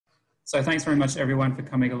So thanks very much everyone for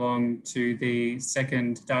coming along to the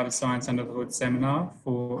second Data Science Under the Hood seminar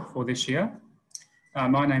for this year.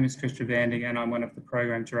 My name is Chris Vanding and I'm one of the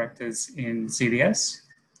program directors in CDS.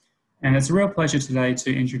 And it's a real pleasure today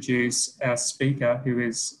to introduce our speaker, who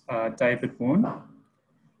is David Warne.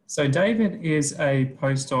 So David is a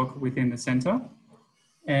postdoc within the centre.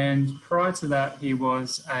 And prior to that, he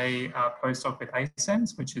was a postdoc with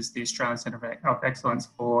ACENS, which is the Australian Centre of Excellence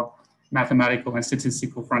for Mathematical and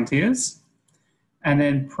Statistical Frontiers. And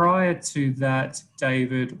then prior to that,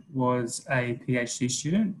 David was a PhD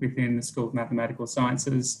student within the School of Mathematical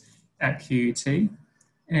Sciences at QUT.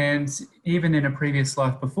 And even in a previous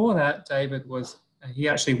life before that, he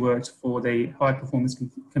actually worked for the high performance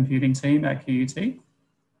computing team at QUT.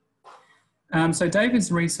 So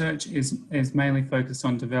David's research is mainly focused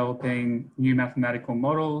on developing new mathematical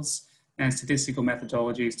models and statistical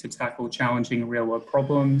methodologies to tackle challenging real-world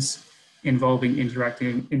problems involving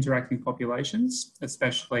interacting populations,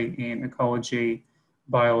 especially in ecology,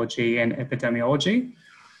 biology, and epidemiology.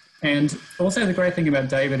 And also the great thing about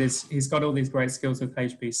David is he's got all these great skills with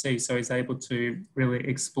HPC, so he's able to really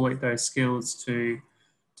exploit those skills to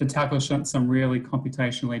tackle some really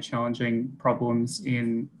computationally challenging problems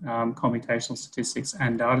in computational statistics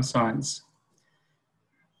and data science.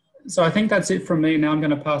 So I think that's it from me. Now I'm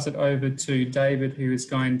going to pass it over to David, who is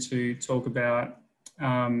going to talk about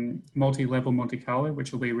multi-level Monte Carlo,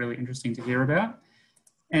 which will be really interesting to hear about.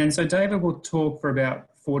 And so David will talk for about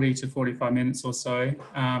 40 to 45 minutes or so.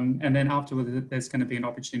 And then afterwards, there's going to be an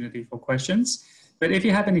opportunity for questions. But if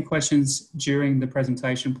you have any questions during the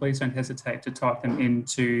presentation, please don't hesitate to type them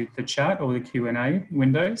into the chat or the Q&A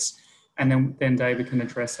windows, and then David can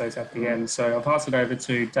address those at the end. So I'll pass it over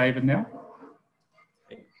to David now.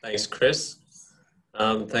 Thanks, Chris.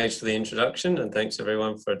 Thanks for the introduction, and thanks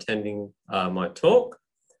everyone for attending my talk.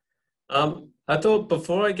 I thought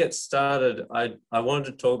before I get started, I wanted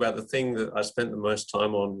to talk about the thing that I spent the most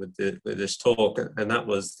time on with this talk, and that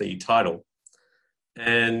was the title.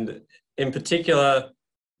 And in particular,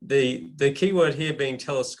 the key word here being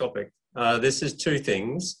telescopic. This is two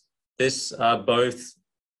things. This both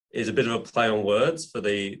is a bit of a play on words for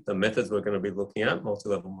the methods we're going to be looking at,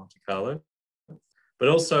 multi-level Monte Carlo. But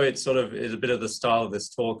also it sort of is a bit of the style of this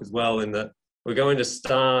talk as well, in that we're going to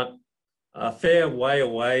start a fair way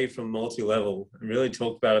away from multi-level and really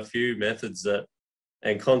talk about a few methods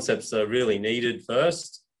and concepts that are really needed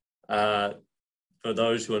first, for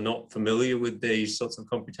those who are not familiar with these sorts of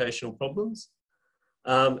computational problems.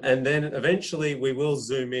 And then eventually we will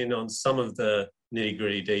zoom in on some of the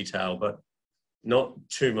nitty-gritty detail, but not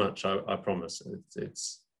too much, I promise.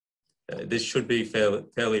 This should be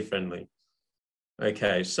fairly friendly.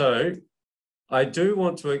 Okay, so I do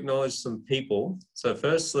want to acknowledge some people. So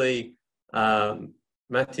firstly,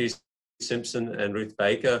 Matthew Simpson and Ruth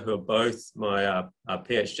Baker, who are both my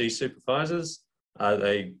PhD supervisors.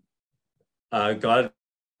 They guided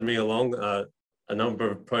me along a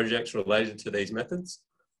number of projects related to these methods.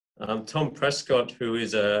 Tom Prescott, who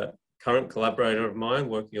is a current collaborator of mine,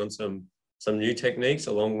 working on some new techniques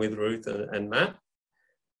along with Ruth and Matt.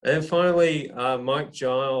 And finally, Mike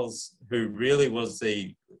Giles, who really was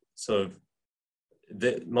the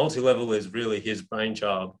multi-level is really his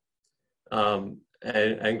brainchild.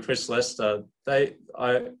 And Chris Lester,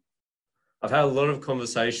 I've had a lot of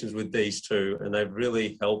conversations with these two, and they've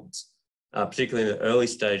really helped, particularly in the early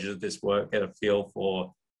stages of this work, get a feel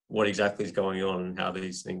for what exactly is going on and how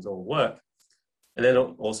these things all work. And then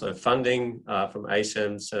also funding from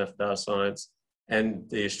ACENS, Centre for Data Science, and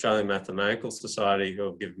the Australian Mathematical Society, who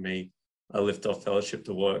have given me a lift-off fellowship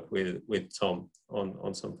to work with Tom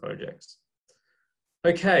on some projects.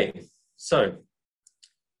 Okay, so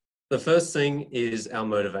the first thing is our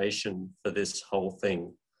motivation for this whole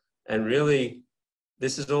thing. And really,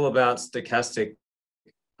 this is all about stochastic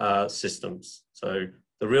systems. So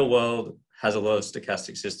the real world has a lot of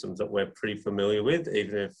stochastic systems that we're pretty familiar with,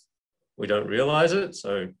 even if we don't realize it.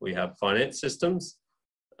 So we have finite systems.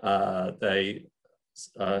 They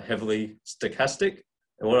are heavily stochastic.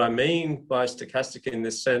 And what I mean by stochastic in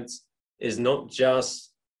this sense is not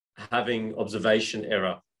just having observation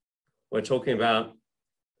error. We're talking about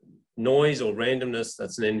noise or randomness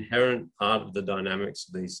that's an inherent part of the dynamics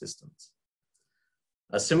of these systems.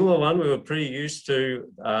 A similar one we were pretty used to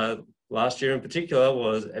last year in particular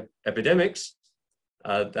was epidemics.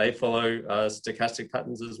 They follow stochastic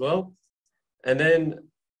patterns as well. And then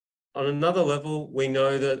on another level, we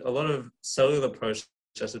know that a lot of cellular processes,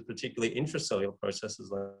 particularly intracellular processes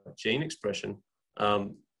like gene expression,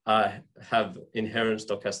 have inherent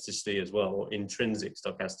stochasticity as well, or intrinsic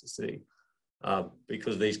stochasticity,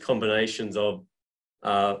 because these combinations of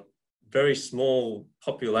very small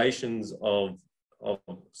populations of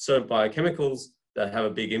certain biochemicals that have a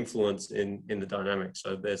big influence in the dynamics.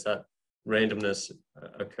 So there's that randomness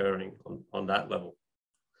occurring on that level.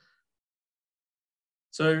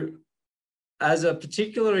 So as a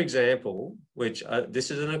particular example, which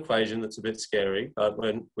this is an equation that's a bit scary, but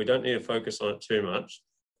when we don't need to focus on it too much,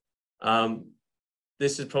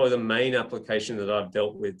 this is probably the main application that I've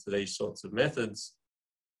dealt with to these sorts of methods.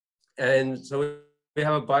 And so we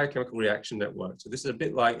have a biochemical reaction network. So this is a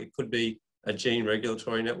bit like, it could be a gene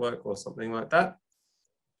regulatory network or something like that.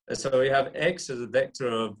 And so we have X as a vector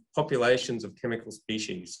of populations of chemical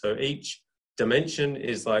species. So each dimension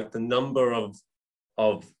is like the number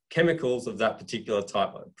of chemicals of that particular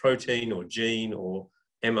type, like protein or gene or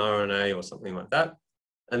mRNA or something like that.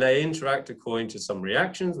 And they interact according to some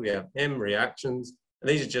reactions. We have M reactions. And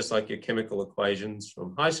these are just like your chemical equations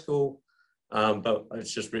from high school, but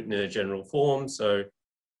it's just written in a general form. So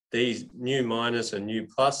these mu minus and mu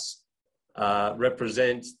plus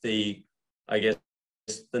represent the, I guess,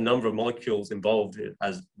 the number of molecules involved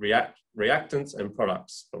as reactants and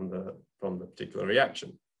products from the particular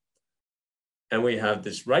reaction. And we have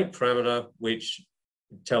this rate parameter, which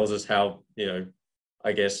tells us how,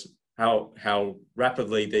 I guess, how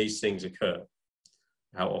rapidly these things occur,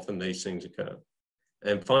 how often these things occur.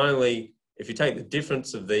 And finally, if you take the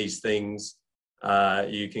difference of these things,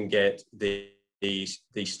 you can get the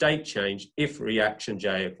state change if reaction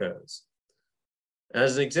J occurs.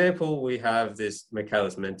 As an example, we have this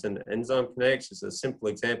Michaelis-Menten enzyme kinetics. It's a simple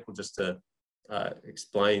example just to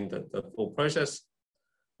explain the full process.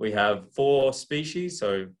 We have 4 species.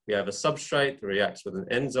 So we have a substrate that reacts with an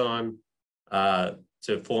enzyme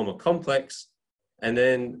to form a complex. And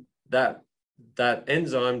then that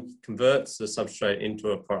enzyme converts the substrate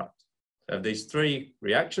into a product. So these 3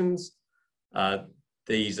 reactions.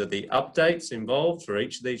 These are the updates involved for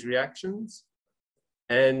each of these reactions.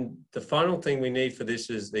 And the final thing we need for this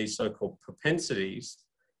is these so-called propensities.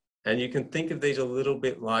 And you can think of these a little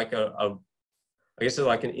bit like I guess they're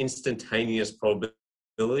like an instantaneous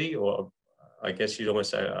probability, or I guess you'd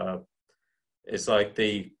almost say it's like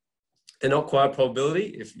they're not quite a probability.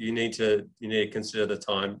 If you need to consider the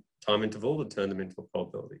time interval to turn them into a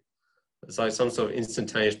probability. It's like some sort of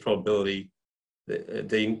instantaneous probability,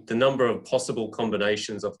 the number of possible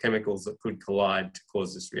combinations of chemicals that could collide to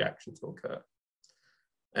cause this reaction to occur.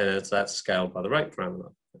 And it's that scaled by the rate parameter.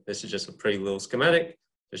 This is just a pretty little schematic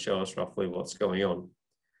to show us roughly what's going on.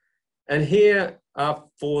 And here are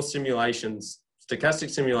 4 simulations, stochastic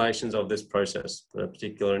simulations of this process, the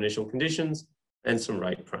particular initial conditions and some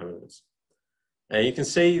rate parameters. And you can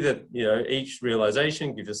see that, each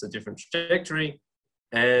realization gives us a different trajectory.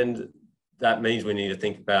 And that means we need to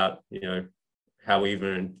think about, how we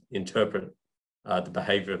even interpret the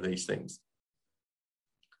behavior of these things.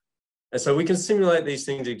 And so we can simulate these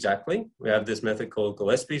things exactly. We have this method called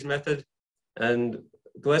Gillespie's method. And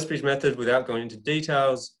Gillespie's method, without going into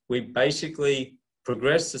details, we basically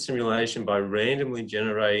progress the simulation by randomly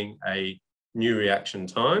generating a new reaction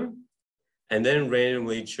time and then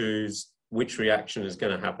randomly choose which reaction is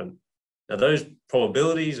going to happen. Now, those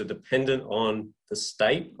probabilities are dependent on the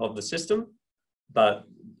state of the system, but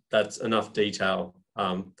that's enough detail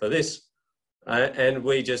for this. And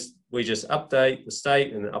we just update the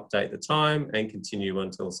state and update the time and continue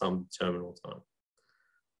until some terminal time.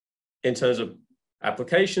 In terms of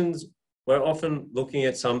applications, we're often looking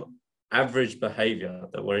at some average behavior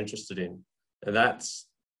that we're interested in. And that's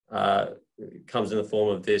comes in the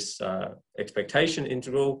form of this expectation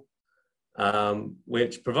integral,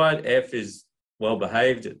 which provided F is well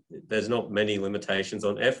behaved, there's not many limitations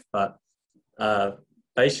on F, but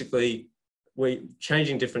basically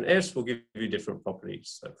changing different Fs will give you different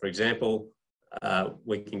properties. So for example,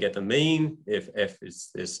 we can get the mean if F is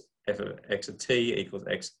this F of X of T equals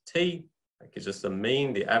X of T. That gives us the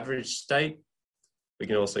mean, the average state. We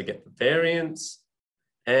can also get the variance.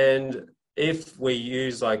 And if we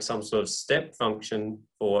use like some sort of step function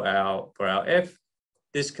for our F,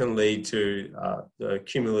 this can lead to the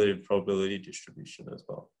cumulative probability distribution as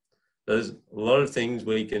well. There's a lot of things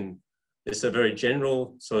we can, it's a very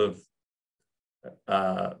general sort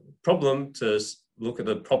of problem to look at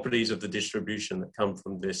the properties of the distribution that come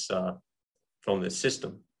from this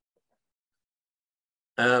system.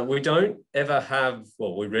 We don't ever have,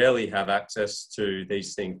 well, we rarely have access to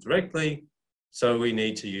these things directly, so we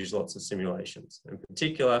need to use lots of simulations. In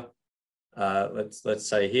particular, let's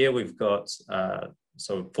say here we've got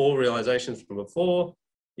so 4 realizations from before.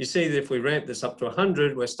 You see that if we ramp this up to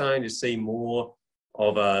 100, we're starting to see more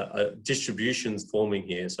of distributions forming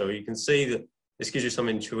here. So you can see that this gives you some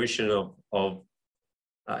intuition of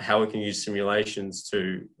how we can use simulations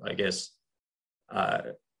to, I guess,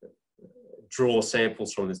 draw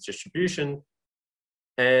samples from this distribution.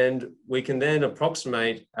 And we can then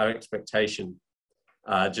approximate our expectation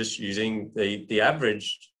just using the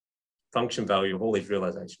average function value of all these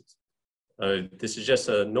realizations. So this is just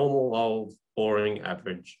a normal old boring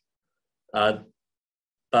average.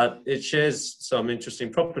 But it shares some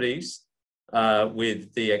interesting properties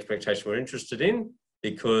with the expectation we're interested in,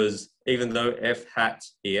 because even though f hat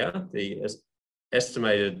here, the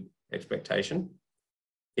estimated expectation,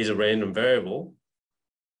 is a random variable,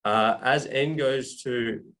 as n goes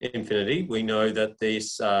to infinity, we know that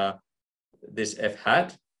this f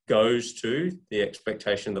hat goes to the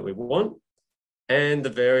expectation that we want, and the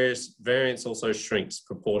variance also shrinks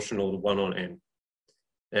proportional to 1 on n.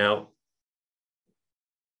 Now,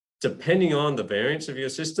 depending on the variance of your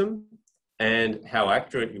system and how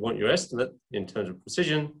accurate you want your estimate in terms of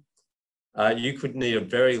precision, you could need a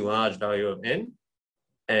very large value of n.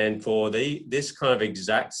 And for this kind of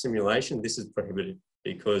exact simulation, this is prohibitive,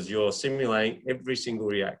 because you're simulating every single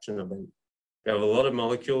reaction event. If you have a lot of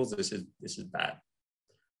molecules, this is bad,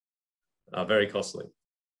 very costly.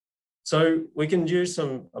 So we can use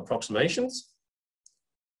some approximations,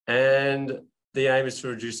 and the aim is to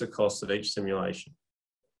reduce the cost of each simulation.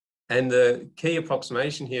 And the key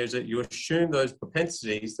approximation here is that you assume those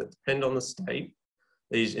propensities that depend on the state,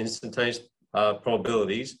 these instantaneous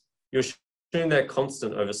probabilities, you assume they're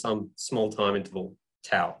constant over some small time interval,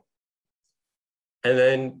 tau. And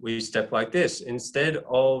then we step like this. Instead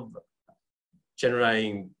of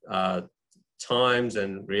generating times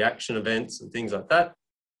and reaction events and things like that,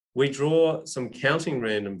 we draw some counting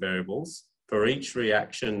random variables for each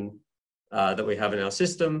reaction that we have in our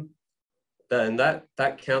system. And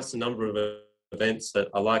that counts the number of events that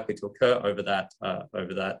are likely to occur over that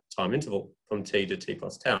time interval from t to t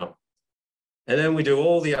plus tau. And then we do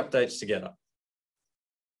all the updates together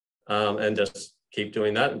and just keep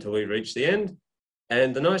doing that until we reach the end.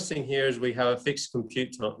 And the nice thing here is we have a fixed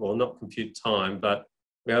compute time, well, not compute time, but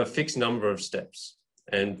we have a fixed number of steps.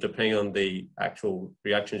 And depending on the actual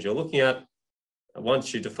reactions you're looking at,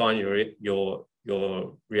 once you define your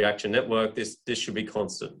reaction network, this should be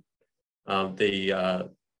constant.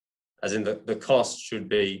 As in the cost should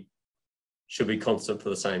be constant for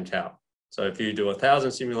the same tau. So if you do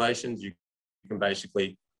 1,000 simulations, you can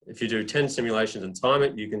basically, if you do 10 simulations and time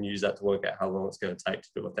it, you can use that to work out how long it's going to take to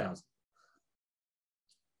do 1,000.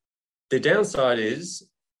 The downside is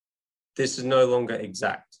this is no longer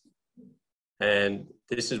exact. And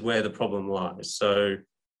this is where the problem lies. So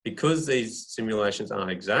because these simulations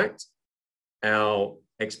aren't exact, our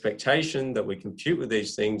expectation that we compute with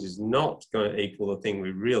these things is not going to equal the thing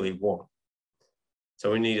we really want.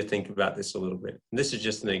 So we need to think about this a little bit. And this is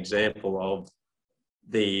just an example of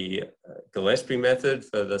the Gillespie method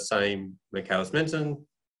for the same Michaelis-Menten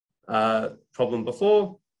problem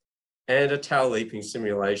before, and a tau leaping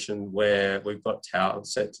simulation where we've got tau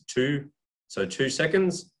set to 2, so 2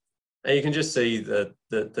 seconds. And you can just see that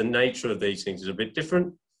the nature of these things is a bit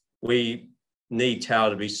different. We need tau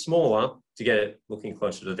to be smaller to get it looking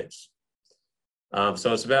closer to this.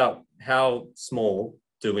 So it's about how small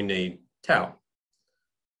do we need tau.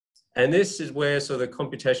 And this is where sort of the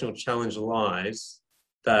computational challenge lies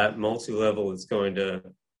that multi-level is going to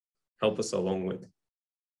help us along with.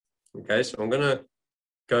 Okay, so I'm going to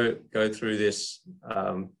go through this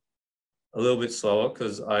a little bit slower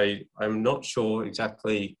because I'm not sure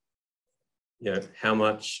exactly how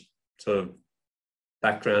much sort of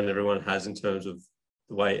background everyone has in terms of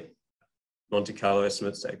the way Monte Carlo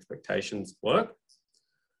estimates to expectations work.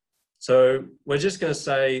 So we're just going to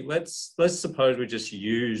say, let's suppose we just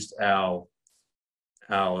used our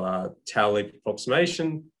tau leap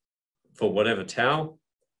approximation for whatever tau,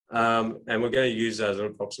 and we're going to use that as an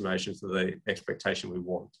approximation for the expectation we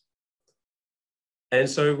want. And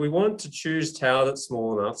so we want to choose tau that's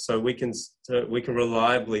small enough so we can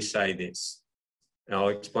reliably say this. And I'll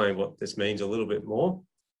explain what this means a little bit more,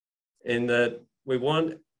 in that we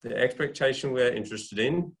want the expectation we're interested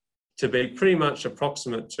in to be pretty much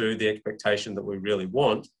approximate to the expectation that we really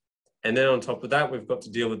want. And then on top of that, we've got to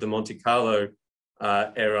deal with the Monte Carlo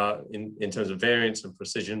error in terms of variance and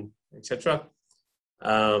precision, etc.,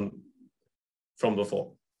 from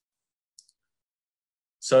before.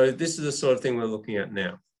 So this is the sort of thing we're looking at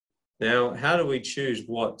now. Now, how do we choose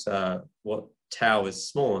what tau is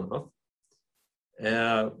small enough?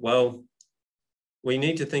 Well, we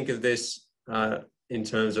need to think of this in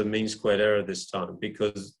terms of mean squared error this time,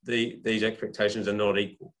 because these expectations are not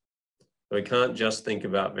equal. So we can't just think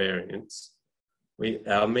about variance.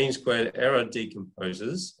 Our mean squared error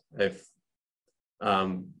decomposes if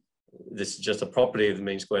this is just a property of the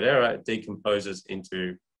mean squared error, it decomposes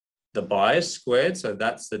into the bias squared. So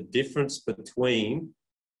that's the difference between,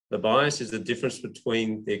 the bias is the difference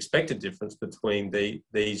between the expected difference between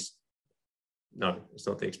these, no, it's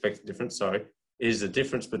not the expected difference, sorry, is the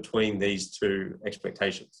difference between these two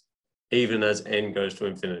expectations, even as n goes to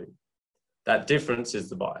infinity. That difference is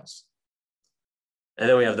the bias. And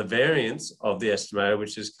then we have the variance of the estimator,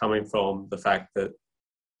 which is coming from the fact that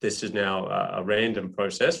this is now a random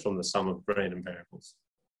process from the sum of random variables.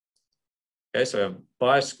 Okay, so we have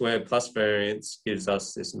bias squared plus variance gives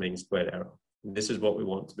us this mean squared error. And this is what we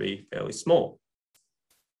want to be fairly small.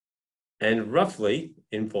 And roughly,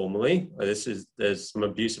 informally, there's some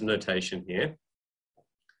abusive notation here.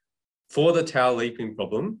 For the tau leaping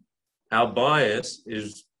problem, our bias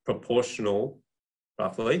is proportional,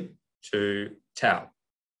 roughly, to tau.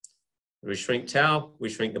 We shrink tau, we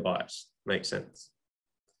shrink the bias. Makes sense.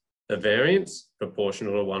 The variance,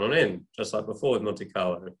 proportional to 1 on n, just like before with Monte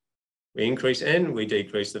Carlo. We increase n, we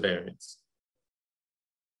decrease the variance.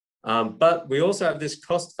 But we also have this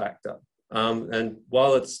cost factor. And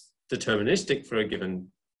while it's deterministic for a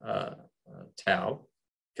given tau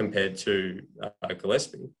compared to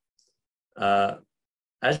Gillespie,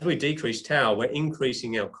 as we decrease tau, we're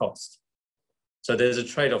increasing our cost. So there's a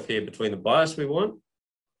trade-off here between the bias we want,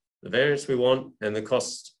 the variance we want, and the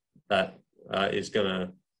cost that is going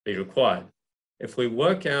to be required. If we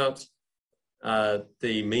work out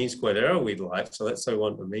the mean squared error we'd like, so let's say we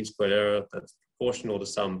want a mean squared error that's proportional to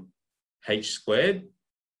some h squared,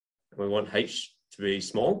 and we want h to be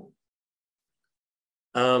small,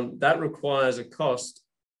 that requires a cost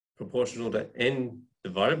proportional to n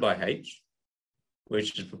divided by h,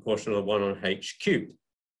 which is proportional to 1 on h cubed.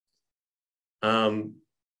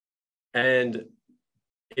 And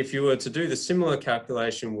if you were to do the similar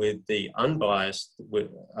calculation with the unbiased with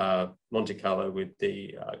Monte Carlo with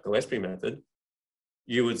the Gillespie method,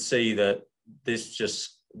 you would see that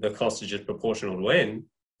the cost is just proportional to n,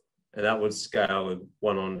 and that would scale with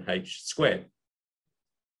 1 on h squared.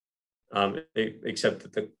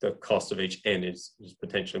 Except that the cost of each n is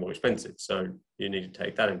potentially more expensive. So you need to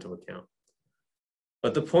take that into account.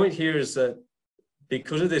 But the point here is that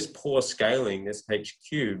because of this poor scaling, this h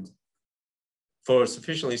cubed, for a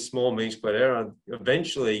sufficiently small mean squared error,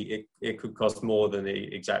 eventually it could cost more than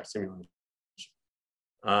the exact simulation.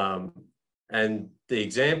 And the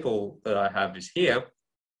example that I have is here.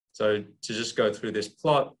 So to just go through this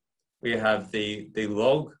plot, we have the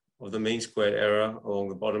log of the mean squared error along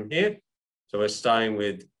the bottom here. So we're starting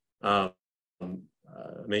with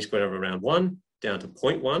mean squared error around 1 down to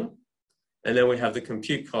 0.1. And then we have the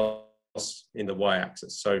compute cost in the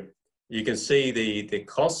y-axis. So you can see the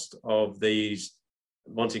cost of these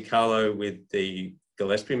Monte Carlo with the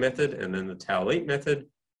Gillespie method and then the tau leap method.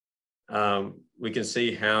 We can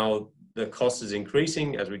see how the cost is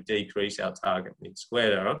increasing as we decrease our target mean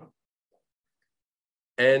squared error.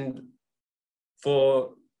 And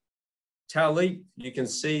for tau leap, you can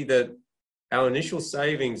see that our initial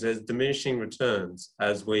savings as diminishing returns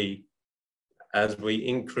as we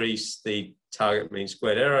increase the target mean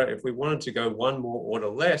squared error. If we wanted to go one more order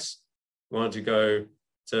less, we wanted to go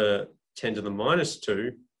to 10 to the minus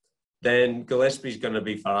 2, then Gillespie is going to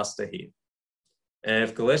be faster here. And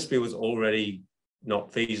if Gillespie was already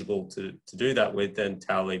not feasible to do that with, then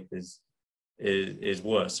tau leap is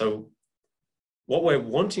worse. So what we're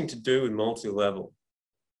wanting to do with multi-level,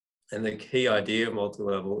 and the key idea of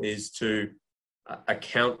multi-level, is to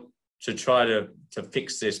try to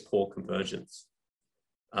fix this poor convergence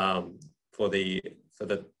for the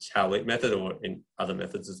tau leap method, or in other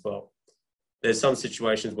methods as well. There's some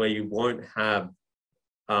situations where you won't have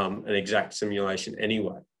an exact simulation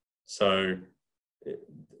anyway. So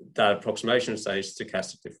that approximation, say,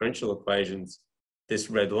 stochastic differential equations, this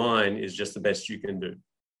red line is just the best you can do.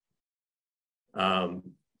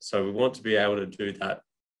 So we want to be able to do that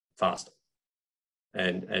faster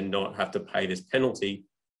and not have to pay this penalty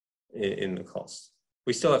in the cost.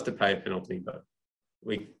 We still have to pay a penalty, but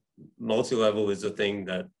multi-level is a thing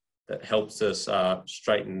that helps us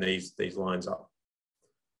straighten these lines up.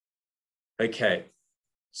 Okay,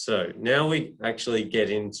 so now we actually get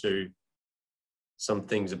into some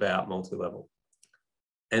things about multi-level.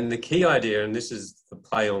 And the key idea, and this is the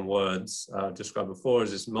play on words described before,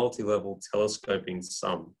 is this multi-level telescoping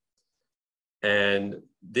sum. And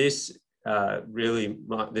this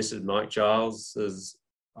this is Mike Giles's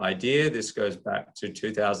idea. This goes back to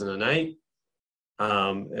 2008,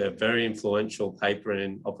 a very influential paper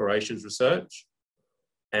in operations research.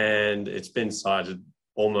 And it's been cited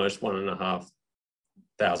almost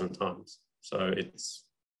 1,500 times. So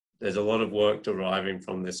there's a lot of work deriving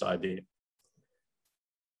from this idea.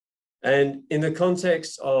 And in the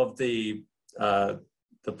context of the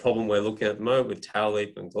problem we're looking at the moment with tau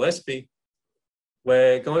leap and Gillespie,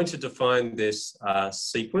 we're going to define this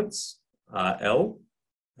sequence, L,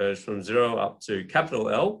 goes from 0 up to capital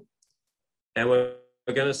L. And we're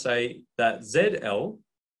going to say that ZL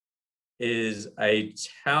is a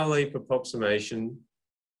tau leap approximation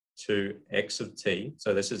to x of t.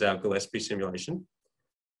 So this is our Gillespie simulation,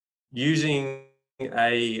 using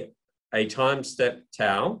a time step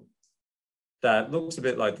tau that looks a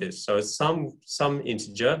bit like this. So it's some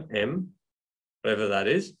integer, m, whatever that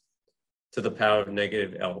is, to the power of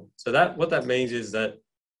negative L. So that what that means is that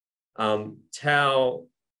tau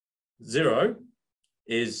 0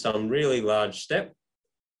 is some really large step,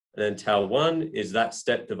 and then tau 1 is that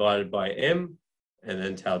step divided by m, and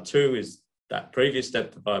then tau 2 is that previous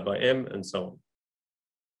step divided by m, and so on.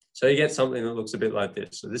 So you get something that looks a bit like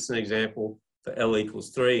this. So this is an example for L equals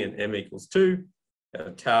 3 and m equals 2,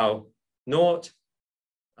 tau 0,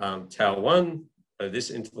 tau 1, so this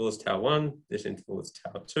interval is tau 1, this interval is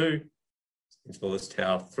tau 2, this interval is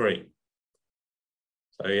tau 3.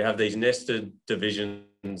 So you have these nested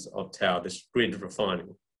divisions of tau, this grid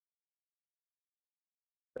refining.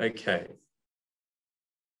 Okay.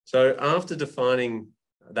 So after defining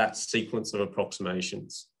that sequence of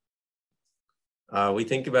approximations, we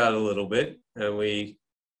think about it a little bit and we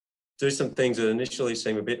do some things that initially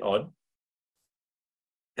seem a bit odd.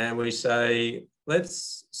 And we say,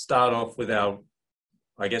 let's start off with our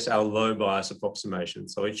low bias approximation.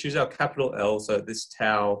 So we choose our capital L, so this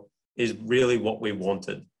tau is really what we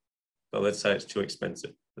wanted. But let's say it's too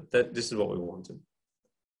expensive, but this is what we wanted.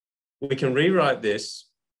 We can rewrite this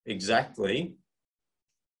exactly.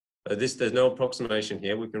 There's no approximation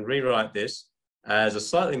here. We can rewrite this as a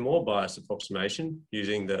slightly more biased approximation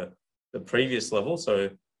using the previous level. So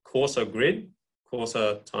coarser grid,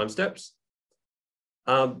 coarser time steps,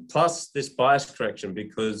 plus this bias correction,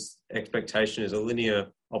 because expectation is a linear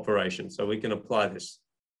operation. So we can apply this.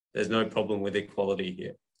 There's no problem with equality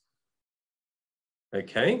here.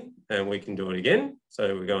 Okay, and we can do it again.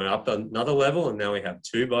 So we're going up another level, and now we have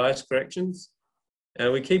 2 bias corrections.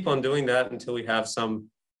 And we keep on doing that until we have some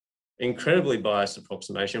incredibly biased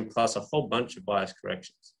approximation plus a whole bunch of bias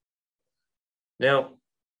corrections. Now,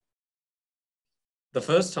 the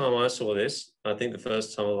first time I saw this, I think the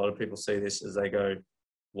first time a lot of people see this is they go,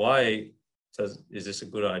 why is this a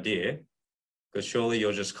good idea? Because surely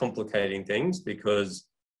you're just complicating things, because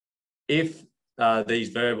if these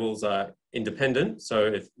variables are independent, so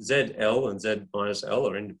if ZL and Z minus L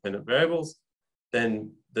are independent variables,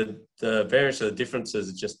 then the variance of the differences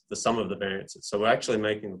is just the sum of the variances. So we're actually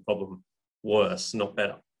making the problem worse, not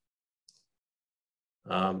better.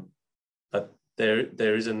 But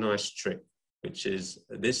there is a nice trick, which is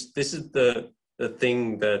this is the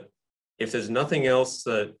thing that, if there's nothing else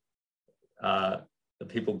that that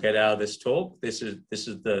people get out of this talk, this is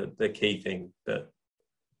the key thing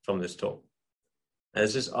from this talk. And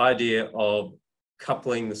it's this idea of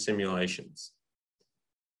coupling the simulations.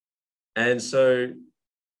 And so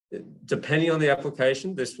depending on the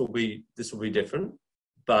application, this will be different.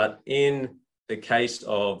 But in the case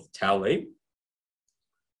of tau leap,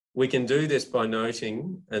 we can do this by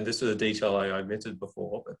noting, and this is a detail I omitted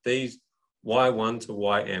before, but these Y1 to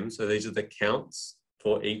Ym, so these are the counts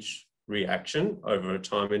for each reaction over a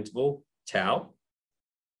time interval, tau.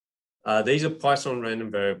 These are Poisson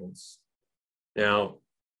random variables. Now,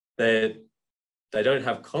 they don't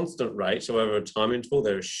have constant rates, so over a time interval,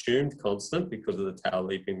 they're assumed constant because of the tau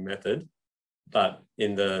leaping method. But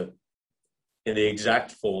in the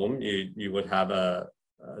exact form, you would have a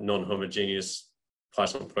non-homogeneous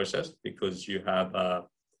Poisson process, because you have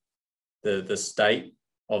the state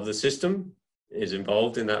of the system is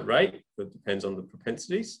involved in that rate. It depends on the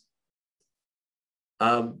propensities.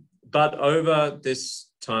 But over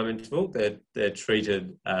this time interval, they're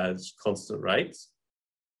treated as constant rates.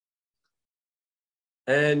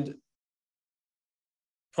 And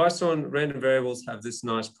Poisson random variables have this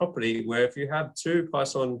nice property where if you have 2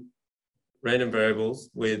 Poisson random variables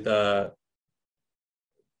with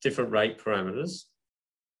different rate parameters,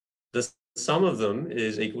 the sum of them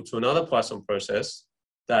is equal to another Poisson process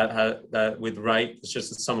that with rate, it's just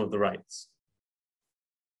the sum of the rates.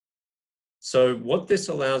 So what this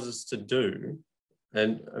allows us to do,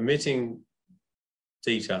 and omitting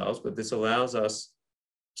details, but this allows us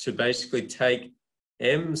to basically take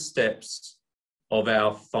m steps of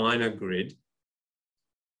our finer grid.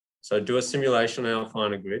 So do a simulation on our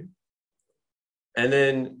finer grid, and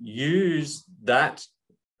then use that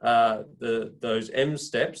those m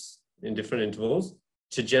steps in different intervals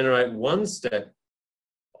to generate 1 step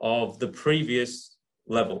of the previous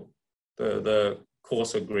level, the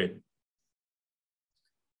coarser grid.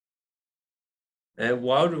 And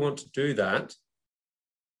why would we want to do that?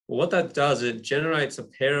 Well, what that does, it generates a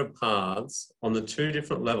pair of paths on the two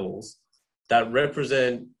different levels that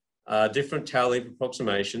represent different tau leap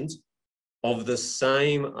approximations of the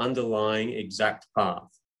same underlying exact path.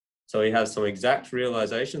 So we have some exact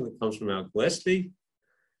realization that comes from our Gillespie,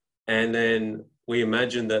 and then we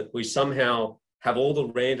imagine that we somehow have all the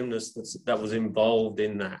randomness that was involved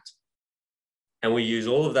in that. And we use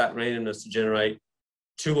all of that randomness to generate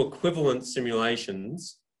two equivalent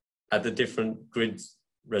simulations at the different grid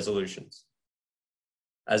resolutions,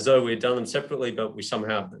 as though we'd done them separately, but we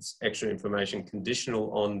somehow have this extra information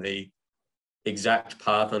conditional on the exact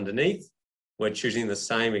path underneath. We're choosing the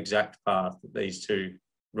same exact path that these two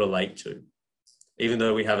relate to, even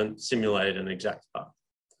though we haven't simulated an exact path.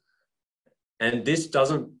 And this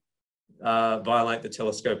doesn't violate the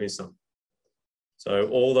telescoping sum. So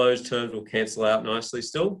all those terms will cancel out nicely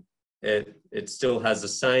still. It still has the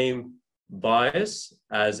same bias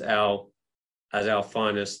as our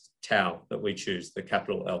finest tau that we choose, the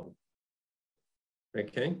capital L.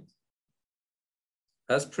 Okay,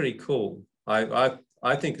 that's pretty cool. I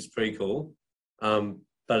think it's pretty cool,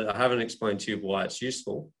 but I haven't explained to you why it's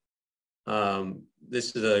useful.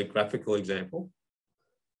 This is a graphical example.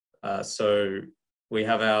 So we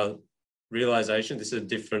have our realization. This is a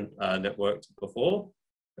different network to before.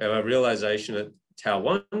 We have our realization at tau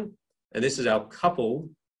 1, and this is our coupled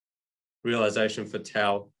realization for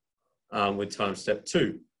tau with time step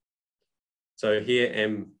 2. So here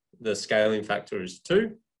M, the scaling factor is 2,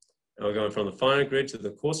 and we're going from the finer grid to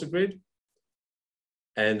the coarser grid,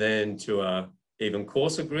 and then to a even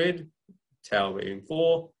coarser grid, tau being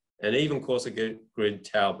 4, and even coarser grid,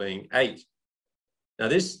 tau being 8. Now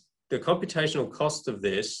the computational cost of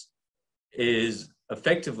this is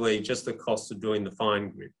effectively just the cost of doing the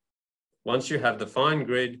fine grid. Once you have the fine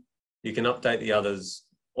grid, you can update the others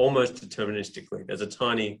almost deterministically. There's a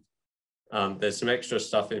tiny, there's some extra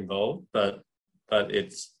stuff involved, but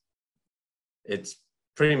it's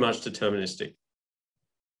pretty much deterministic.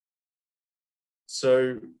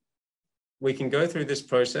 So we can go through this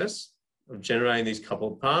process of generating these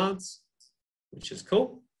coupled paths, which is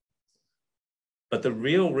cool. But the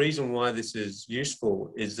real reason why this is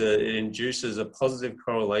useful is that it induces a positive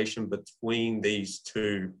correlation between these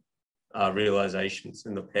two realizations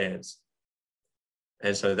in the pairs.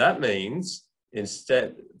 And so that means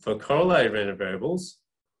instead, for correlated random variables,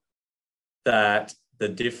 that the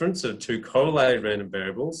difference of two correlated random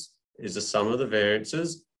variables is the sum of the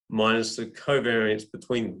variances minus the covariance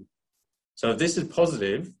between them. So if this is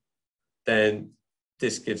positive, then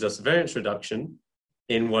this gives us a variance reduction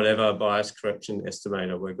in whatever bias correction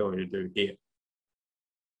estimator we're going to do here.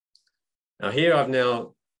 Now here I've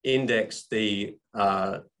now indexed the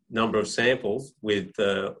number of samples with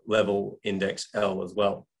the level index L as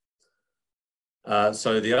well.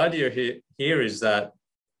 So the idea here is that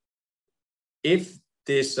if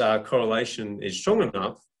this correlation is strong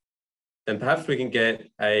enough, then perhaps we can get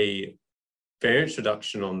a variance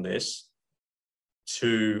reduction on this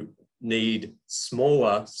to need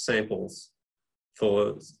smaller samples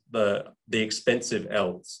for the expensive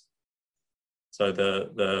L's. So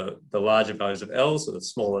the larger values of L's or the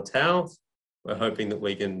smaller taus, we're hoping that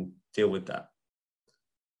we can deal with that.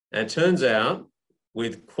 And it turns out,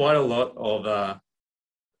 with quite a lot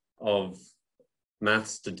of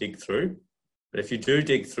maths to dig through, but if you do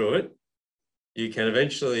dig through it, you can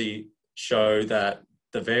eventually show that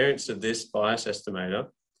the variance of this bias estimator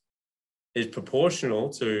is proportional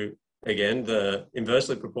to, again, the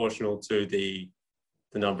inversely proportional to the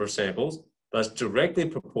number of samples, but it's directly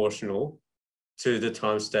proportional to the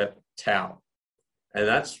time step tau. And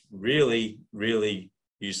that's really, really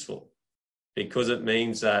useful because it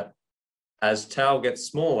means that as tau gets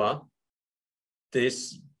smaller,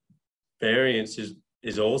 this variance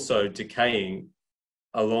is also decaying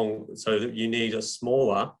along, so that you need a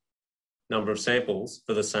smaller number of samples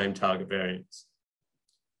for the same target variance.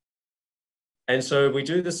 And so we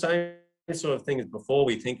do the same sort of thing as before.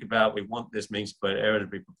 We think about, we want this mean squared error to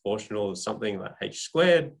be proportional to something like h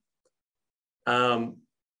squared.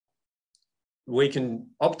 We can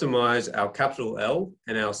optimize our capital L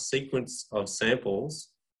and our sequence of samples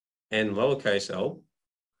and lowercase l.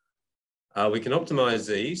 We can optimize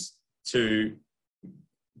these to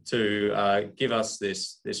give us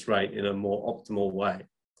this rate in a more optimal way.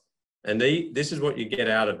 And this is what you get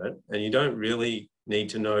out of it. And you don't really need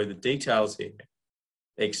to know the details here,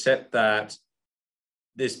 except that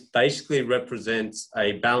this basically represents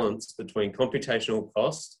a balance between computational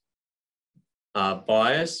cost,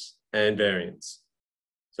 bias, and variance.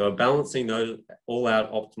 So balancing those all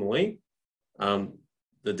out optimally.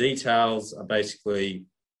 The details are basically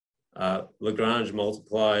Lagrange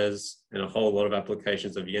multipliers, and a whole lot of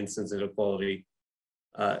applications of Jensen's inequality.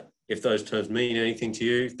 If those terms mean anything to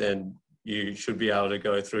you, then you should be able to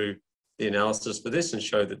go through the analysis for this and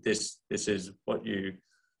show that this is what you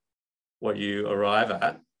arrive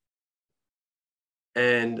at.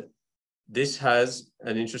 And this has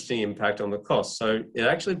an interesting impact on the cost. So it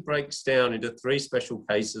actually breaks down into 3 special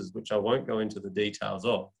cases, which I won't go into the details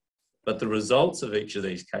of, but the results of each of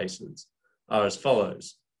these cases are as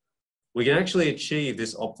follows. We can actually achieve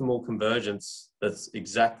this optimal convergence that's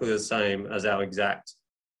exactly the same as our exact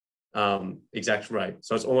rate.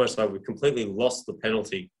 So it's almost like we've completely lost the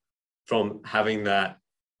penalty from having that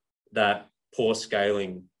poor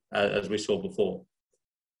scaling as we saw before.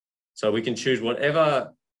 So we can choose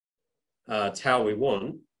whatever tau we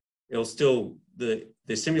want. It'll still, the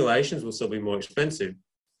simulations will still be more expensive,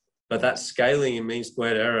 but that scaling in mean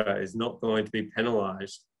squared error is not going to be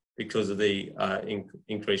penalized because of the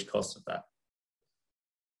increased cost of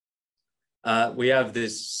that. We have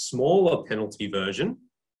this smaller penalty version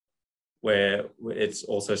where it's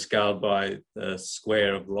also scaled by the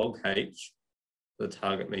square of log h, the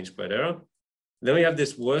target mean squared error. Then we have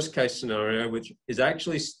this worst case scenario, which is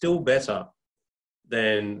actually still better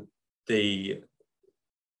than the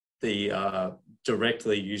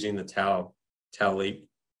directly using the tau leap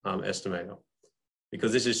estimator,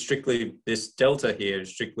 because this delta here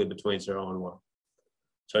is strictly between 0 and 1.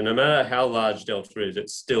 So no matter how large delta is,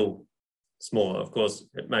 it's still smaller. Of course,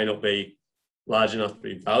 it may not be large enough to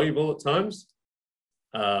be valuable at times,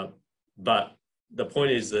 but the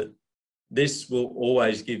point is that this will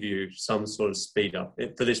always give you some sort of speed up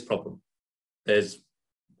for this problem. There's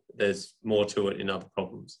more to it in other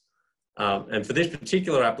problems. And for this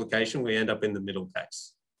particular application, we end up in the middle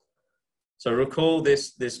case. So recall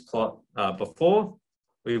this plot before,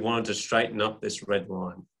 we wanted to straighten up this red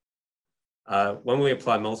line. When we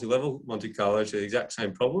apply multi-level Monte Carlo to the exact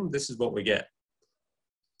same problem, this is what we get.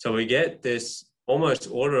 So we get this almost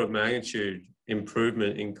order of magnitude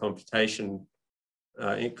improvement in computational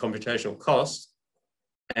cost,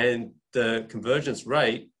 and the convergence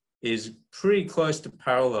rate is pretty close to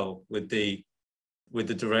parallel with the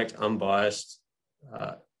direct unbiased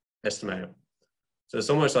estimator. So it's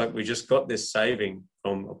almost like we just got this saving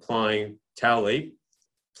from applying tau leap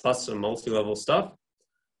plus some multi-level stuff.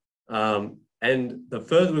 And the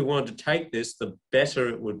further we wanted to take this, the better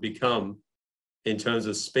it would become in terms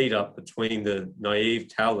of speed up between the naive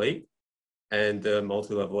tau leap and the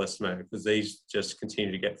multi-level estimator, because these just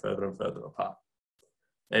continue to get further and further apart.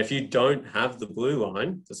 And if you don't have the blue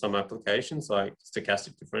line for some applications, like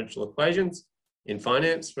stochastic differential equations in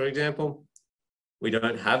finance, for example, we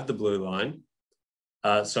don't have the blue line.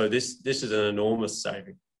 So this is an enormous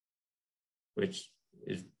saving, which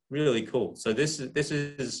is really cool. So this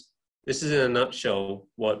is in a nutshell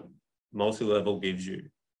what multi-level gives you,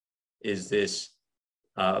 is this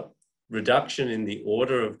reduction in the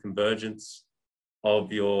order of convergence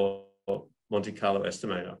of your Monte Carlo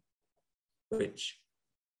estimator, which,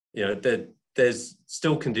 you know, there's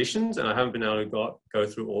still conditions, and I haven't been able to go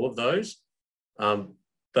through all of those.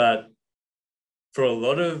 But for a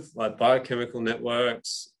lot of like biochemical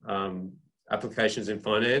networks, applications in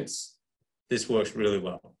finance, this works really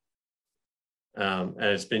well. And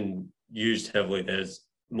it's been used heavily. There's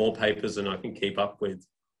more papers than I can keep up with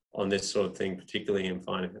on this sort of thing, particularly in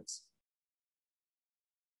finance.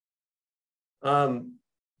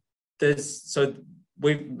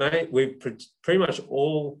 We've pretty much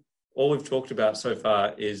all we've talked about so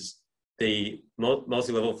far is the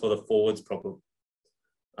multi-level for the forwards problem.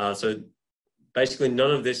 So basically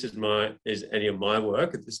none of this is any of my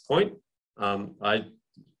work at this point. I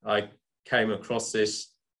came across this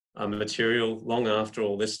material long after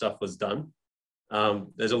all this stuff was done.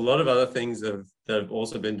 There's a lot of other things that have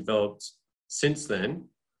also been developed since then.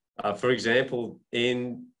 For example,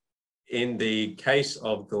 in the case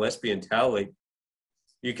of Gillespie and tau leap,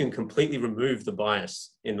 you can completely remove the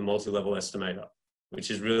bias in the multi-level estimator,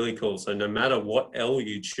 which is really cool. So no matter what L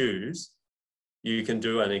you choose, you can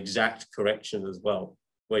do an exact correction as well,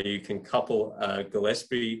 where you can couple a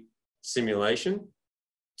Gillespie simulation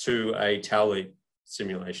to a tau leap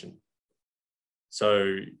simulation.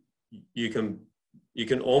 So you can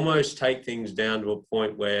almost take things down to a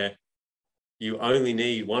point where you only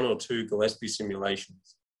need 1 or 2 Gillespie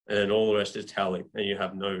simulations, and then all the rest is tau leap, and you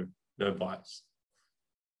have no bias.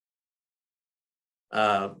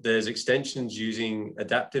 There's extensions using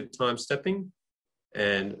adaptive time stepping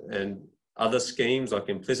and other schemes like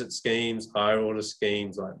implicit schemes, higher order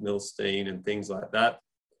schemes like Milstein and things like that.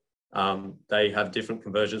 They have different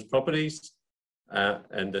convergence properties,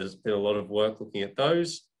 and there's been a lot of work looking at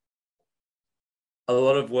those. a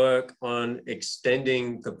lot of work on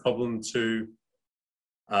extending the problem to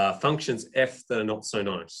functions f that are not so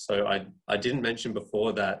nice. So I didn't mention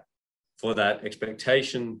before that for that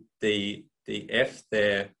expectation, the f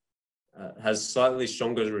there has slightly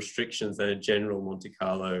stronger restrictions than a general Monte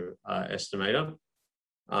Carlo estimator,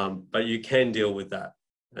 but you can deal with that.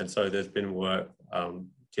 And so there's been work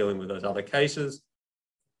dealing with those other cases.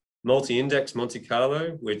 Multi-index Monte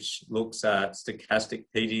Carlo, which looks at stochastic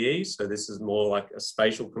PDE. So this is more like a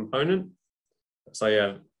spatial component. So you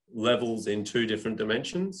have levels in 2 different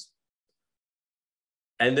dimensions.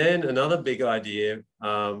 And then another big idea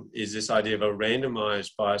is this idea of a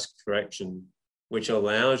randomized bias correction, which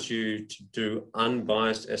allows you to do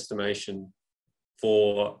unbiased estimation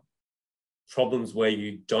for problems where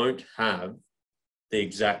you don't have the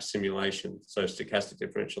exact simulation. So stochastic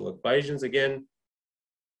differential equations, again,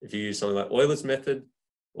 if you use something like Euler's method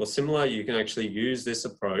or similar, you can actually use this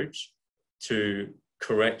approach to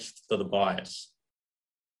correct for the bias.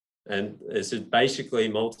 And this is basically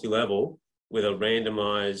multi-level with a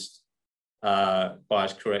randomized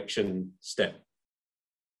bias correction step.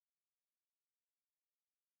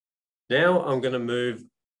 Now I'm going to move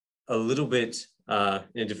a little bit in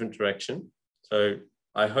a different direction. So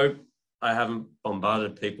I hope I haven't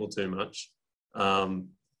bombarded people too much.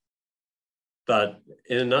 But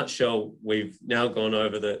in a nutshell, we've now gone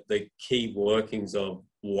over the key workings of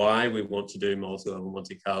why we want to do multi-level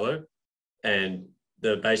Monte Carlo and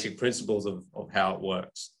the basic principles of how it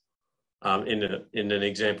works. In an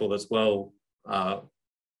example that's well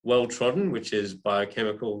trodden, which is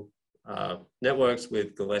biochemical networks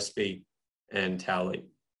with Gillespie and Towley.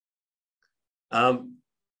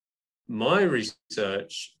 My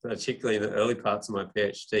research, particularly in the early parts of my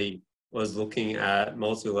PhD, was looking at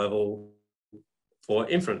multi-level for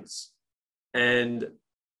inference. And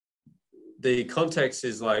the context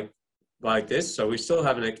is like this. So we still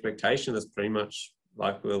have an expectation that's pretty much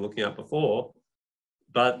like we were looking at before.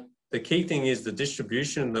 But the key thing is the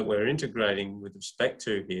distribution that we're integrating with respect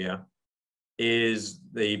to here is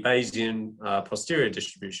the Bayesian posterior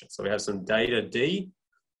distribution. So we have some data D,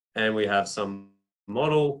 and we have some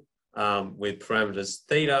model with parameters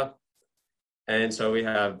theta. And so we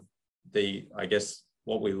have I guess,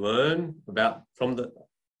 what we learn about the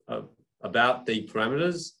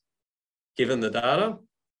parameters given the data,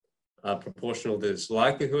 proportional to this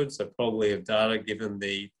likelihood, so probability of data given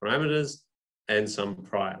the parameters, and some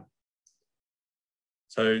prior.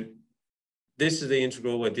 So this is the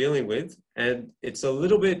integral we're dealing with, and it's a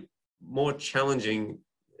little bit more challenging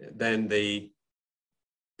than the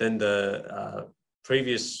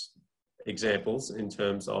previous examples in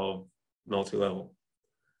terms of multi-level.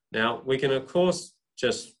 Now, we can, of course,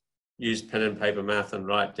 just use pen and paper math and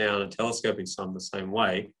write down a telescopic sum the same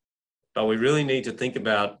way, but we really need to think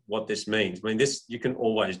about what this means. I mean, you can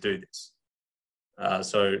always do this.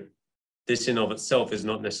 So this in of itself is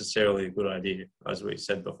not necessarily a good idea, as we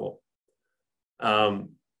said before.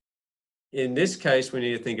 In this case, we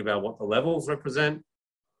need to think about what the levels represent.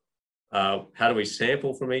 How do we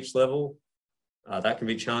sample from each level? That can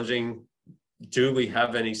be challenging. Do we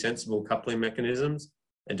have any sensible coupling mechanisms?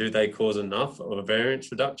 And do they cause enough of a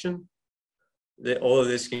variance reduction? All of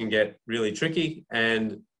this can get really tricky,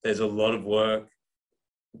 and there's a lot of work,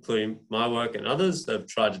 including my work and others, that have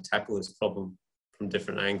tried to tackle this problem from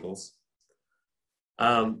different angles.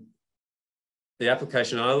 The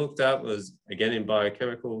application I looked at was, again, in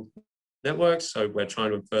biochemical networks. So we're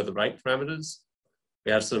trying to infer the rate parameters.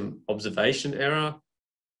 We have some observation error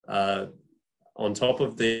on top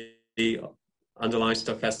of the underlying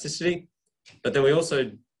stochasticity. But then we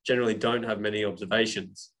also generally don't have many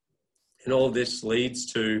observations. And all of this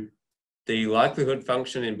leads to the likelihood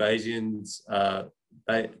function in Bayesian's,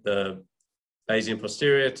 the Bayesian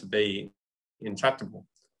posterior to be intractable,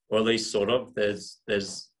 or at least sort of.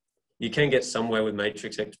 You can get somewhere with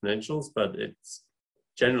matrix exponentials, but it's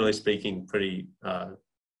generally speaking pretty,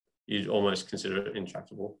 you'd almost consider it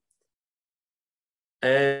intractable.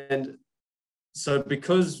 And so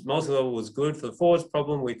because multi-level was good for the forwards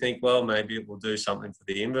problem, we think, well, maybe it will do something for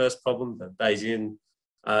the inverse problem, the Bayesian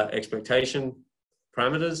expectation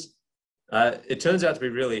parameters. It turns out to be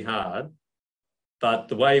really hard, but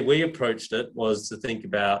the way we approached it was to think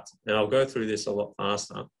about, and I'll go through this a lot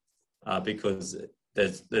faster because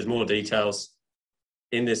there's more details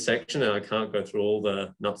in this section, and I can't go through all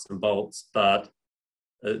the nuts and bolts, but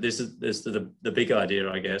this is the big idea,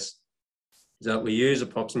 I guess. Is that we use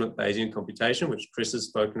approximate Bayesian computation, which Chris has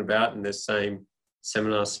spoken about in this same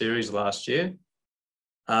seminar series last year.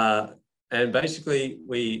 And basically,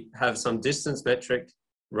 we have some distance metric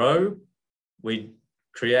rho. We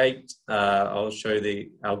create, I'll show you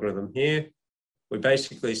the algorithm here. we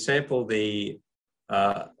basically sample a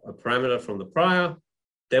parameter from the prior,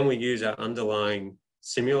 then we use our underlying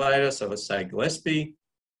simulator, so let's say Gillespie,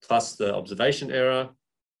 plus the observation error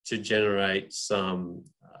to generate some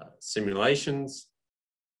simulations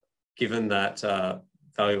given that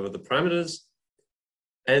value of the parameters.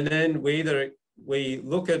 And then we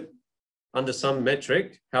look at, under some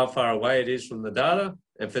metric, how far away it is from the data.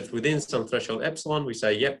 If it's within some threshold epsilon, we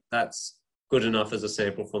say, yep, that's good enough as a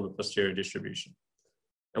sample from the posterior distribution.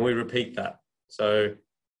 And we repeat that. So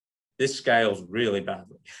this scales really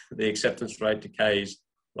badly. The acceptance rate decays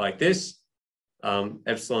like this,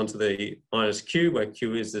 epsilon to the minus q, where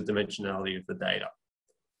q is the dimensionality of the data.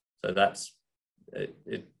 So that's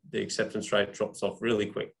the acceptance rate drops off really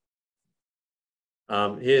quick.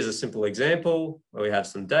 Here's a simple example where we have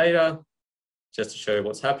some data. Just to show you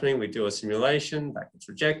what's happening, we do a simulation, that gets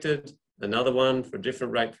rejected. Another one for a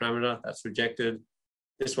different rate parameter, that's rejected.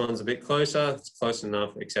 This one's a bit closer, it's close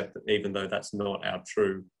enough, except that even though that's not our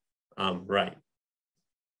true rate.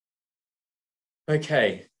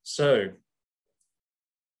 Okay, so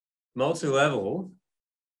multi-level,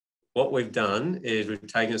 what we've done is we've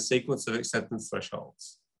taken a sequence of acceptance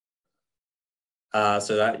thresholds.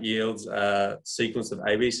 So that yields a sequence of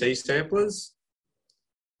ABC samplers,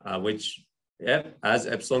 which, yeah, as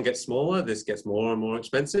epsilon gets smaller, this gets more and more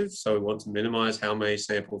expensive. So we want to minimize how many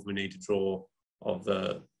samples we need to draw of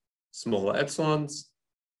the smaller epsilons.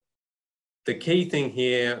 The key thing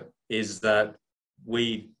here is that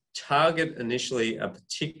we target initially a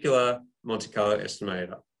particular Monte Carlo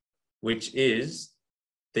estimator, which is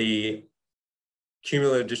the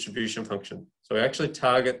cumulative distribution function. So we actually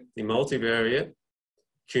target the multivariate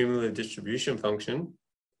cumulative distribution function,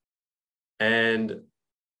 and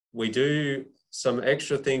we do some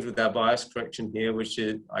extra things with our bias correction here, which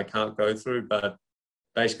I can't go through, but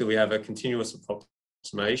basically we have a continuous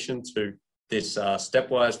approximation to this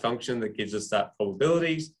stepwise function that gives us that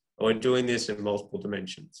probabilities, and we're doing this in multiple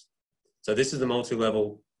dimensions. So this is the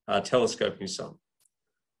multi-level telescoping sum.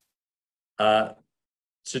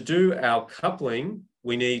 To do our coupling,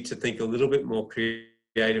 we need to think a little bit more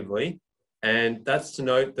creatively, and that's to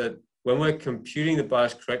note that when we're computing the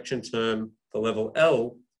bias correction term for level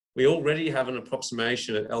L, we already have an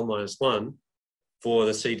approximation at L-1 for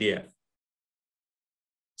the CDF.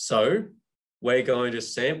 So we're going to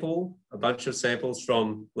sample a bunch of samples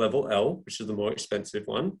from level L, which is the more expensive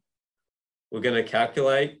one. We're going to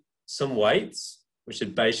calculate some weights, which is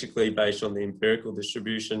basically based on the empirical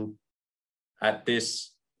distribution at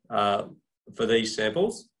this, for these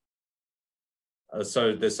samples.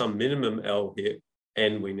 So there's some minimum L here,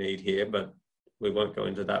 N we need here, but we won't go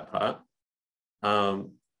into that part.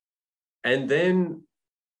 And then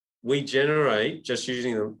we generate, just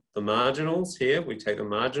using the marginals here, we take the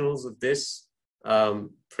marginals of this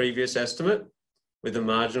previous estimate with the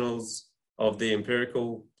marginals of the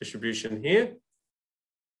empirical distribution here.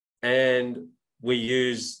 And we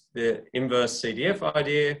use the inverse CDF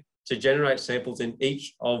idea to generate samples in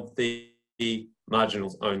each of the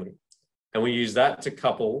marginals only. And we use that to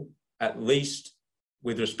couple at least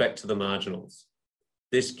with respect to the marginals.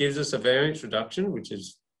 This gives us a variance reduction, which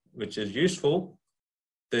is useful,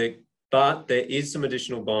 but there is some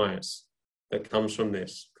additional bias that comes from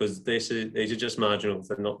this, because these are just marginals,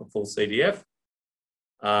 they're not the full CDF.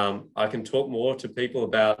 I can talk more to people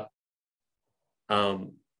about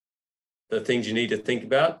the things you need to think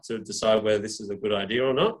about to decide whether this is a good idea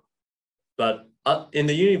or not. But in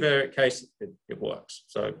the univariate case, it works.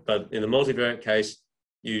 So, but in the multivariate case,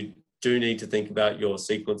 you do need to think about your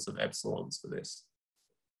sequence of epsilons for this.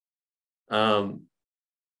 A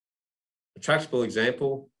tractable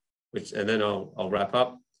example, and then I'll wrap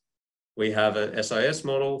up. We have an SIS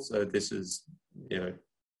model. So this is,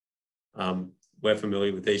 we're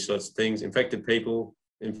familiar with these sorts of things. Infected people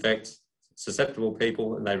infect susceptible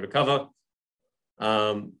people and they recover.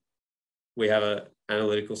 We have an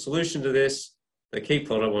analytical solution to this. The key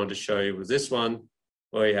plot I wanted to show you was this one,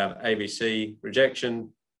 where you have ABC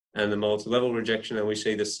rejection and the multi-level rejection, and we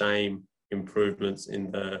see the same improvements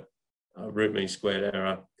in the root mean squared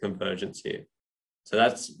error convergence here. So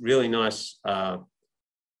that's really nice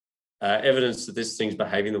evidence that this thing's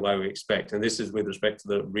behaving the way we expect. And this is with respect to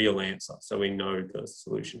the real answer. So we know the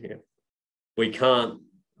solution here. We can't,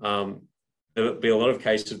 there'll be a lot of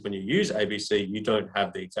cases when you use ABC, you don't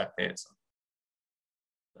have the exact answer.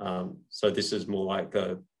 So this is more like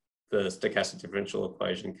the stochastic differential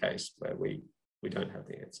equation case where we don't have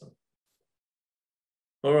the answer.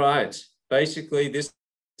 All right, basically this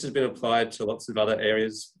has been applied to lots of other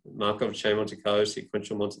areas: Markov chain Monte Carlo,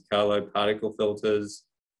 sequential Monte Carlo, particle filters,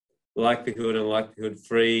 likelihood and likelihood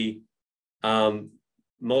free.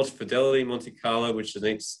 multi-fidelity Monte Carlo, which is an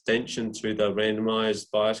extension to the randomized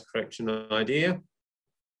bias correction idea.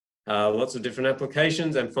 Lots of different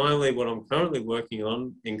applications. And finally, what I'm currently working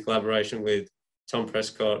on in collaboration with Tom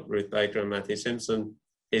Prescott, Ruth Baker, and Matthew Simpson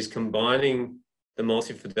is combining the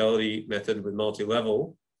multi-fidelity method with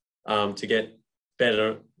multi-level to get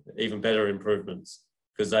even better improvements,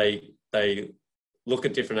 because they look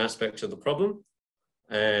at different aspects of the problem,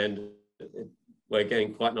 and we're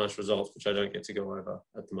getting quite nice results, which I don't get to go over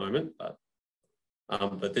at the moment. But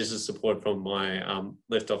this is support from my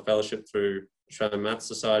Liftoff Fellowship through Australian Maths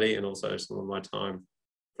Society, and also some of my time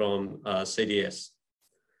from CDS.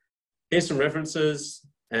 Here's some references,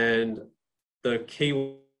 and the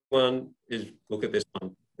key one is, look at this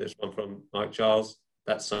one from Mike Giles.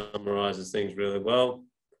 That summarizes things really well.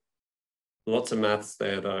 Lots of maths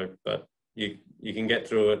there though, but you can get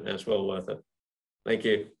through it and it's well worth it. Thank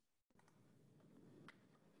you.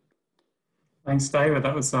 Thanks, David.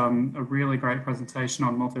 That was a really great presentation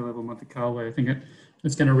on multi-level Monte Carlo. I think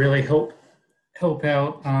it's going to really help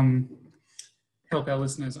our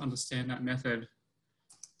listeners understand that method.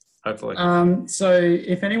 Hopefully. So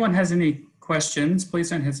if anyone has any questions, please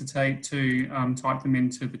don't hesitate to type them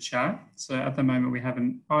into the chat. So at the moment we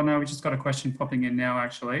haven't, oh no, we just got a question popping in now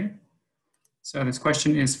actually. So this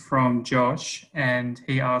question is from Josh, and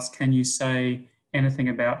he asks, can you say anything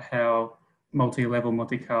about how multi-level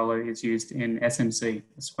Monte Carlo is used in SMC,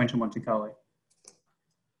 sequential Monte Carlo?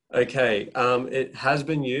 Okay, it has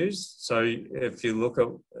been used. So if you look at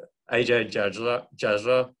AJ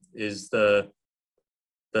Jazra is the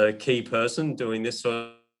key person doing this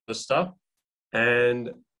sort of stuff.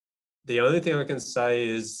 And the only thing I can say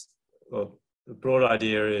is, well, the broad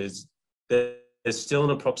idea is that there's still an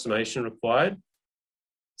approximation required.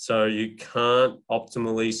 So you can't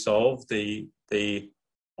optimally solve the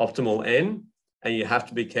optimal n, and you have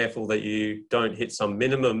to be careful that you don't hit some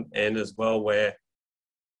minimum n as well, where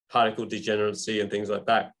particle degeneracy and things like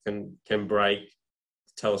that can break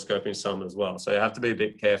the telescoping sum as well. So you have to be a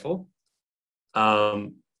bit careful.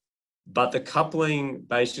 But the coupling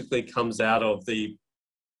basically comes out of the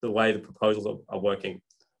way the proposals are working.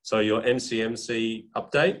 So your MCMC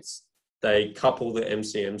updates, they couple the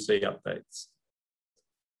MCMC updates.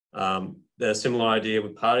 There's a similar idea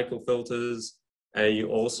with particle filters, and you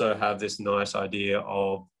also have this nice idea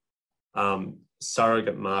of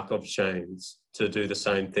surrogate Markov chains to do the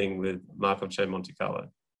same thing with Markov chain Monte Carlo.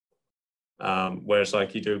 Where it's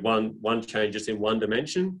like you do one chain just in one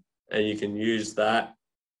dimension, and you can use that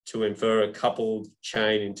to infer a coupled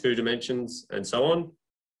chain in 2 dimensions and so on.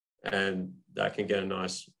 And that can get a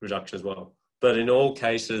nice reduction as well. But in all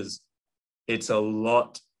cases, it's a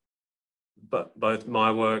lot, but both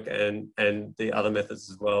my work and the other methods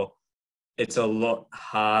as well, it's a lot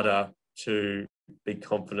harder to be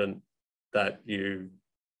confident that you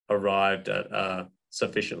arrived at a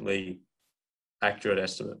sufficiently accurate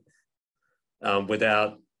estimate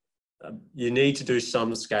without, you need to do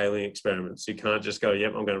some scaling experiments. You can't just go,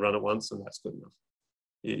 yep, I'm going to run it once and that's good enough.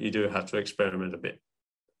 You do have to experiment a bit.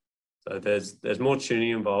 So there's more tuning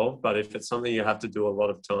involved, but if it's something you have to do a lot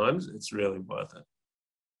of times, it's really worth it.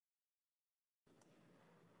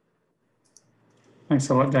 Thanks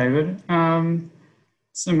a lot, David.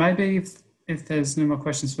 So maybe if there's no more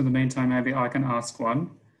questions for the meantime, maybe I can ask one.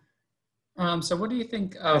 So what do you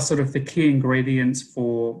think are sort of the key ingredients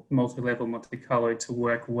for multi-level Monte Carlo to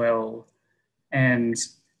work well? And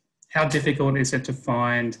how difficult is it to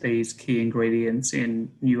find these key ingredients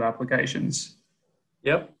in new applications?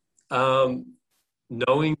 Yep.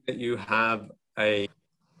 Knowing that you have a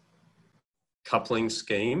coupling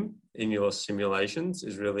scheme in your simulations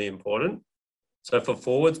is really important. So for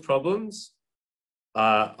forwards problems,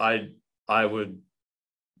 I'd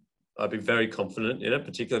be very confident in it,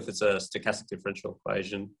 particularly if it's a stochastic differential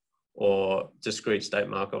equation or discrete state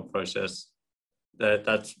Markov process.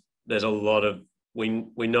 There's a lot of, we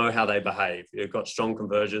know how they behave. You've got strong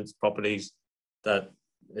convergence properties that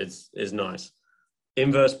is nice.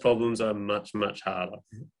 Inverse problems are much, much harder.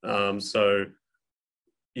 So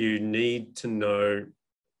you need to know,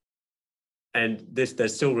 and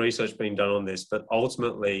there's still research being done on this, but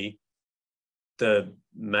ultimately the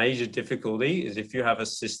major difficulty is if you have a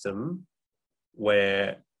system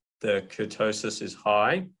where the kurtosis is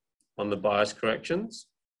high on the bias corrections,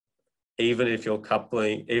 even if you're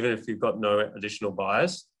coupling, even if you've got no additional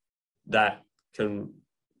bias, that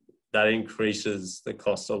increases the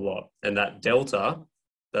cost a lot. And that delta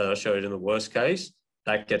that I showed in the worst case,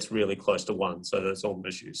 that gets really close to 1. So that's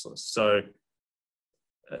almost useless. So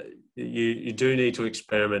you do need to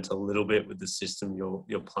experiment a little bit with the system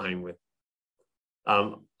you're playing with.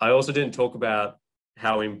 I also didn't talk about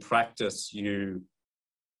how in practice you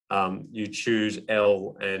you choose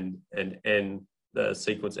L and N, the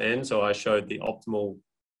sequence N. So I showed the optimal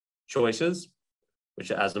choices,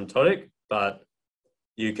 which are asymptotic, but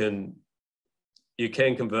you can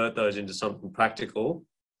convert those into something practical,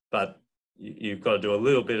 but you've got to do a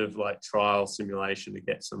little bit of like trial simulation to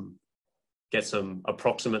get some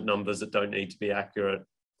approximate numbers that don't need to be accurate,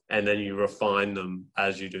 and then you refine them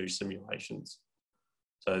as you do simulations.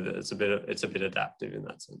 So it's a bit adaptive in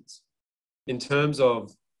that sense. In terms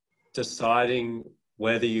of deciding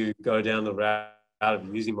whether you go down the route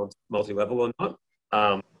of using multi-level or not,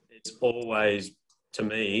 it's always, to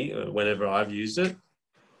me, whenever I've used it,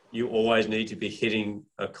 you always need to be hitting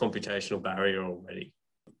a computational barrier already,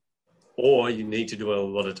 or you need to do it a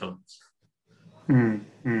lot of times.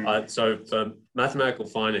 So for mathematical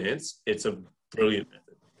finance, it's a brilliant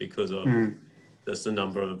method because of there's a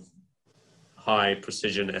number of high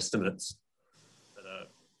precision estimates that are,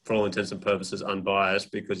 for all intents and purposes,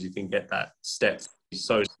 unbiased, because you can get that step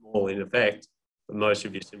so small in effect, but most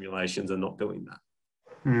of your simulations are not doing that.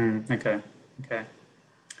 Okay.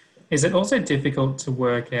 Is it also difficult to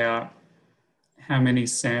work out how many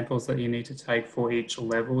samples that you need to take for each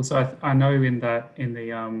level? So I know in that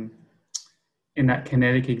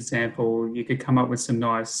kinetic example, you could come up with some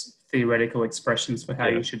nice theoretical expressions for how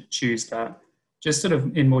you should choose that. Just sort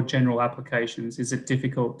of in more general applications, is it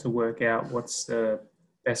difficult to work out what's the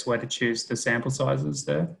best way to choose the sample sizes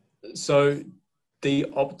there? So the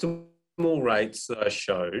optimal rates that I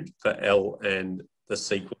showed for L and the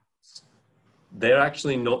sequence, they're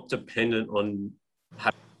actually not dependent on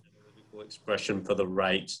having an analytical expression for the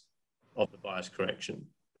rate of the bias correction.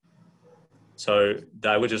 So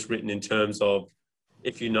they were just written in terms of,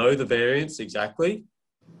 if you know the variance exactly,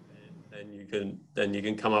 then you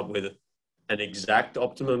can come up with an exact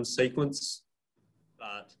optimum sequence.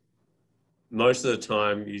 But most of the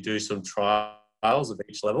time you do some trials of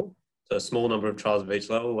each level. So a small number of trials of each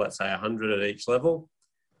level, let's say 100 at each level.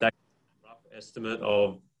 That's a rough estimate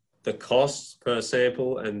of the costs per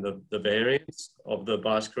sample and the variance of the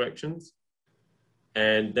bias corrections.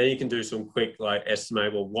 And then you can do some quick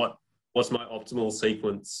estimate, well, what's my optimal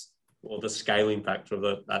sequence or the scaling factor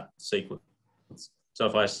of that sequence. So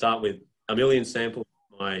if I start with 1 million samples,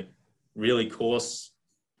 my really coarse,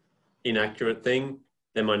 inaccurate thing,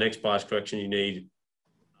 then my next bias correction you need,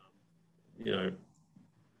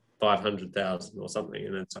 500,000 or something,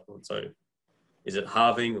 and then so on. So is it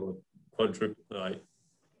halving or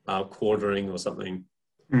quartering or something?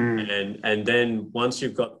 And then once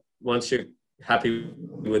you're happy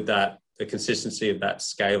with that, the consistency of that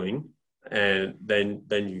scaling, and then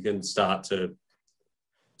you can start to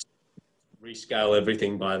rescale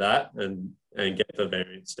everything by that and get the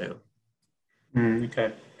variance down.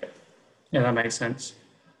 Okay. Yeah, that makes sense.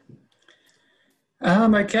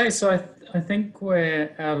 Okay, so I think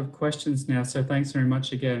we're out of questions now. So thanks very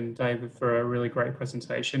much again, David, for a really great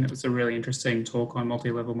presentation. It was a really interesting talk on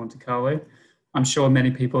multi-level Monte Carlo. I'm sure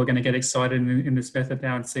many people are going to get excited in this method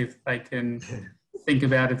now and see if they can think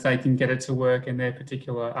about if they can get it to work in their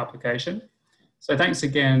particular application. So thanks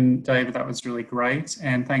again, David. That was really great.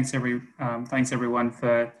 And thanks everyone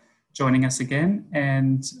for joining us again,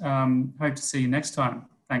 and hope to see you next time.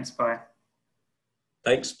 Thanks. Bye.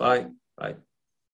 Thanks. Bye. Bye.